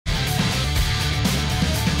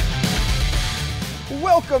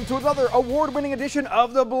Welcome to another award-winning edition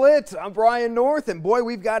of The Blitz. I'm Brian North, and boy,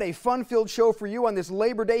 we've got a fun-filled show for you on this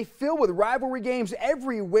Labor Day, filled with rivalry games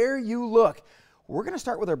everywhere you look. We're going to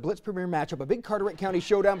start with our Blitz premier matchup, a big Carteret County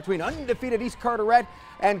showdown between undefeated East Carteret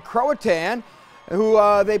and Croatan,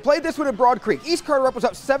 who they played this one at Broad Creek. East Carteret was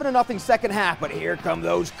up 7-0 second half, but here come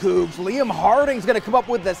those Cougs. Liam Harding's going to come up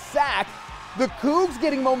with the sack. The Cougs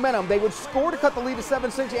getting momentum. They would score to cut the lead to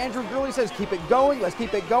 7-6. Andrew Gurley says, keep it going, let's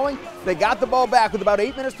keep it going. They got the ball back with about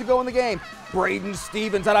 8 minutes to go in the game. Braden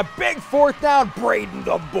Stevens on a big fourth down. Braden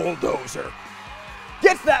the bulldozer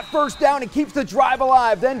gets that first down and keeps the drive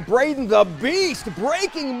alive. Then Braden the beast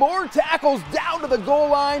breaking more tackles down to the goal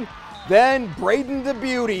line. Then Braden the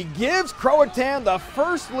beauty gives Croatan the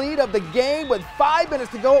first lead of the game with 5 minutes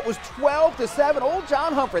to go. It was 12-7. Old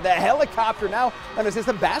John Humphrey, the helicopter, now an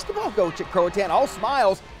assistant basketball coach at Croatan, all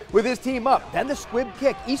smiles with his team up. Then the squib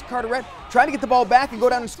kick. East Carteret trying to get the ball back and go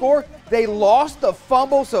down and score. They lost the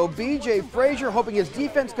fumble, so B.J. Frazier, hoping his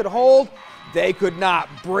defense could hold, they could not.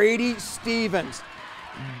 Brady Stevens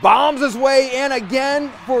bombs his way in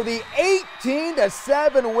again for the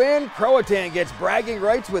 18-7 win. Croatan gets bragging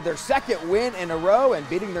rights with their second win in a row and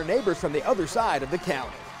beating their neighbors from the other side of the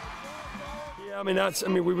county. Yeah,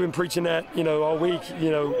 we've been preaching that, all week.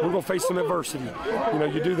 We're going to face some adversity.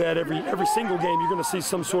 You do that every single game. You're going to see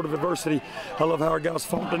some sort of adversity. I love how our guys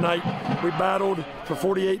fought tonight. We battled for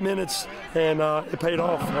 48 minutes, and it paid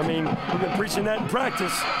off. We've been preaching that in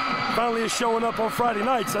practice. Finally, it's showing up on Friday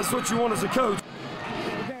nights. That's what you want as a coach.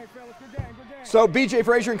 So B.J.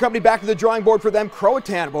 Frazier and company back to the drawing board for them.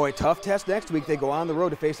 Croatan, boy, tough test next week. They go on the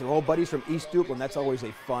road to face their old buddies from East Duplin. That's always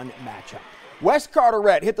a fun matchup. West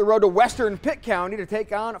Carteret hit the road to Western Pitt County to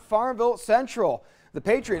take on Farmville Central. The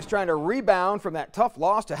Patriots trying to rebound from that tough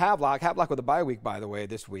loss to Havelock. Havelock with a bye week, by the way,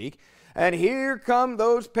 this week. And here come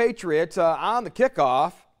those Patriots on the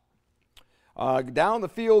kickoff. Down the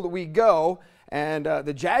field we go. And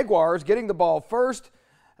the Jaguars getting the ball first.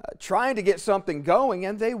 Trying to get something going,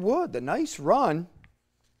 and they would. The nice run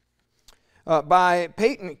by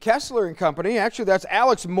Peyton Kessler and company. Actually, that's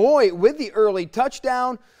Alex Moy with the early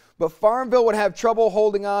touchdown, but Farmville would have trouble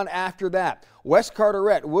holding on after that. West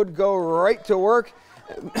Carteret would go right to work.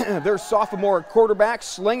 Their sophomore quarterback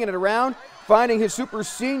slinging it around, finding his super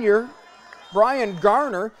senior, Brian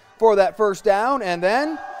Garner, for that first down, and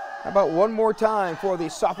then how about one more time for the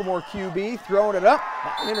sophomore QB, throwing it up,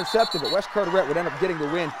 not intercepted, but West Carteret would end up getting the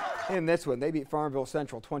win in this one. They beat Farmville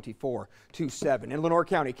Central 24-7. In Lenoir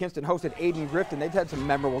County, Kinston hosted Aiden Grifton. They've had some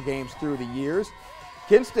memorable games through the years.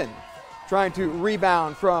 Kinston trying to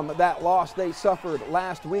rebound from that loss they suffered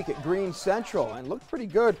last week at Green Central and looked pretty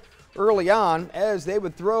good early on as they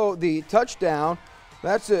would throw the touchdown.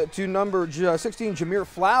 That's to number 16, Jameer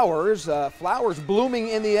Flowers. Flowers blooming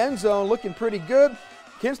in the end zone, looking pretty good.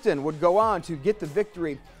 Kinston would go on to get the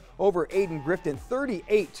victory over Aiden Grifton,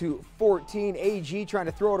 38-14. AG trying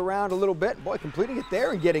to throw it around a little bit. Boy, completing it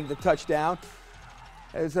there and getting the touchdown.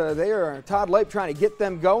 As they are, Todd Leip trying to get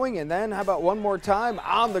them going. And then how about one more time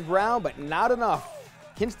on the ground, but not enough.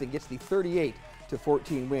 Kinston gets the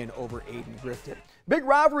 38-14 win over Aiden Grifton. Big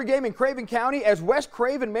rivalry game in Craven County as West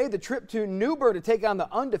Craven made the trip to New Bern to take on the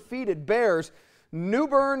undefeated Bears. New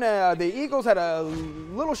Bern, the Eagles had a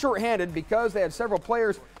little short-handed because they had several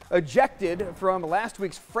players ejected from last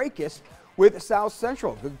week's fracas with South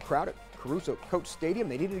Central. Good crowd at Caruso Coach Stadium.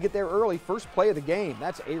 They needed to get there early. First play of the game.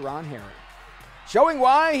 That's Aaron Herring. Showing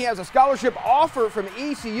why he has a scholarship offer from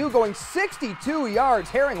ECU, going 62 yards.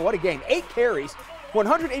 Herring, what a game. 8 carries,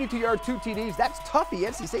 182 yards, 2 TDs. That's Tuffy,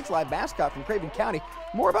 NC State's live mascot from Craven County.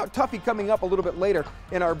 More about Tuffy coming up a little bit later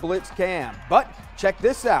in our Blitz cam. But check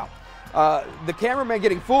this out. The cameraman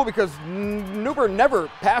getting fooled because New Bern never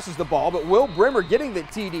passes the ball, but Will Brimmer getting the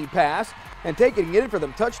TD pass and taking it in for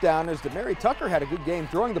them touchdown as Demary Tucker had a good game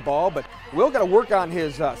throwing the ball, but Will got to work on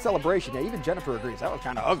his celebration. Yeah, even Jennifer agrees. That was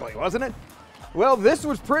kind of ugly, wasn't it? Well, this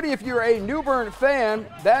was pretty if you're a New Bern fan.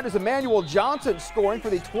 That is Emmanuel Johnson scoring for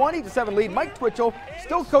the 20-7 lead. Mike Twitchell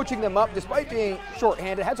still coaching them up despite being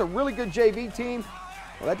shorthanded. Has a really good JV team.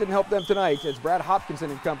 Well, that didn't help them tonight as Brad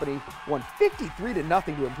Hopkinson and company won 53-0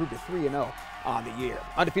 to improve to 3-0 on the year.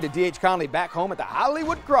 Undefeated D.H. Conley back home at the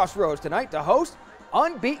Hollywood Crossroads tonight to host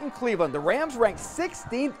unbeaten Cleveland. The Rams ranked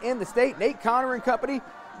 16th in the state. Nate Connor and company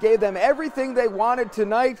gave them everything they wanted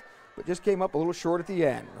tonight, but just came up a little short at the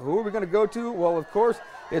end. Who are we going to go to? Well, of course,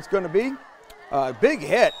 it's going to be a big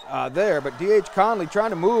hit there, but D.H. Conley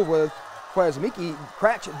trying to move with Kwasmiki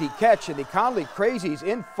Cratch the catch, and the Conley Crazies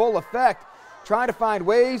in full effect, trying to find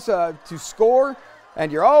ways to score,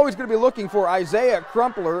 and you're always going to be looking for Isaiah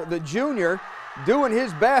Crumpler, the junior, doing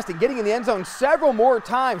his best and getting in the end zone several more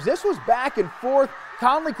times. This was back and forth.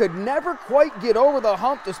 Conley could never quite get over the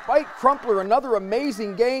hump despite Crumpler, another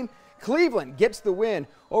amazing game. Cleveland gets the win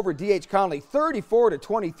over D.H. Conley,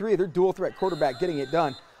 34-23. Their dual threat quarterback getting it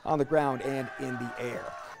done on the ground and in the air.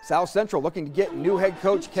 South Central looking to get new head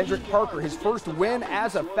coach Kendrick Parker his first win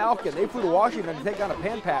as a Falcon. They flew to Washington to take on a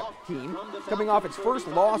Pan-Pac team, coming off its first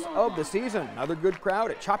loss of the season. Another good crowd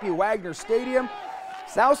at Choppy Wagner Stadium.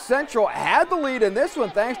 South Central had the lead in this one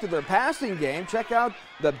thanks to their passing game. Check out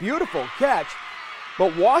the beautiful catch.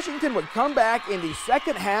 But Washington would come back in the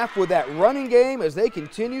second half with that running game as they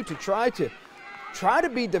continue to try to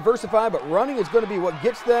be diversified, but running is going to be what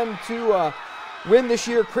gets them to win this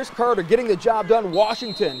year. Chris Carter getting the job done.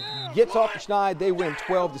 Washington gets off the schneid. They win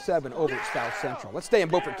 12-7 over at South Central. Let's stay in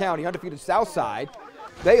Beaufort County. Undefeated Southside.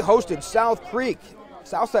 They hosted South Creek.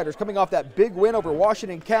 Southsiders coming off that big win over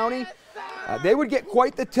Washington County. They would get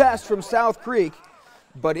quite the test from South Creek,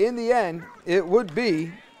 but in the end, it would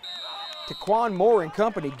be Taquan Moore and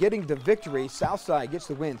company getting the victory. Southside gets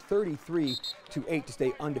the win 33-8 to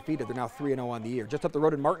stay undefeated. They're now 3-0 on the year. Just up the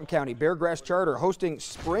road in Martin County, Beargrass Charter hosting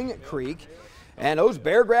Spring Creek. And those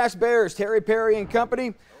Beargrass Bears, Terry Perry and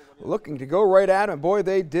company, looking to go right at him. Boy,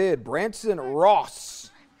 they did. Branson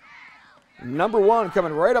Ross, #1,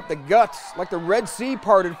 coming right up the guts like the Red Sea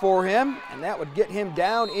parted for him. And that would get him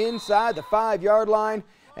down inside the 5-yard line.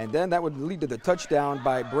 And then that would lead to the touchdown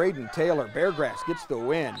by Braden Taylor. Beargrass gets the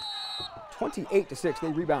win. 28-6. They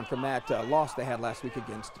rebound from that loss they had last week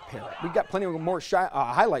against Parrott. We've got plenty of more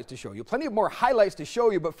highlights to show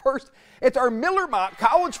you. But first, it's our Miller Mock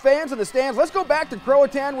College fans in the stands. Let's go back to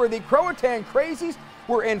Croatan, where the Croatan Crazies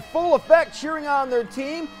were in full effect, cheering on their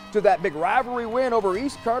team to that big rivalry win over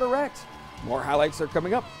East Carteret. More highlights are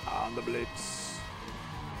coming up on the Blitz.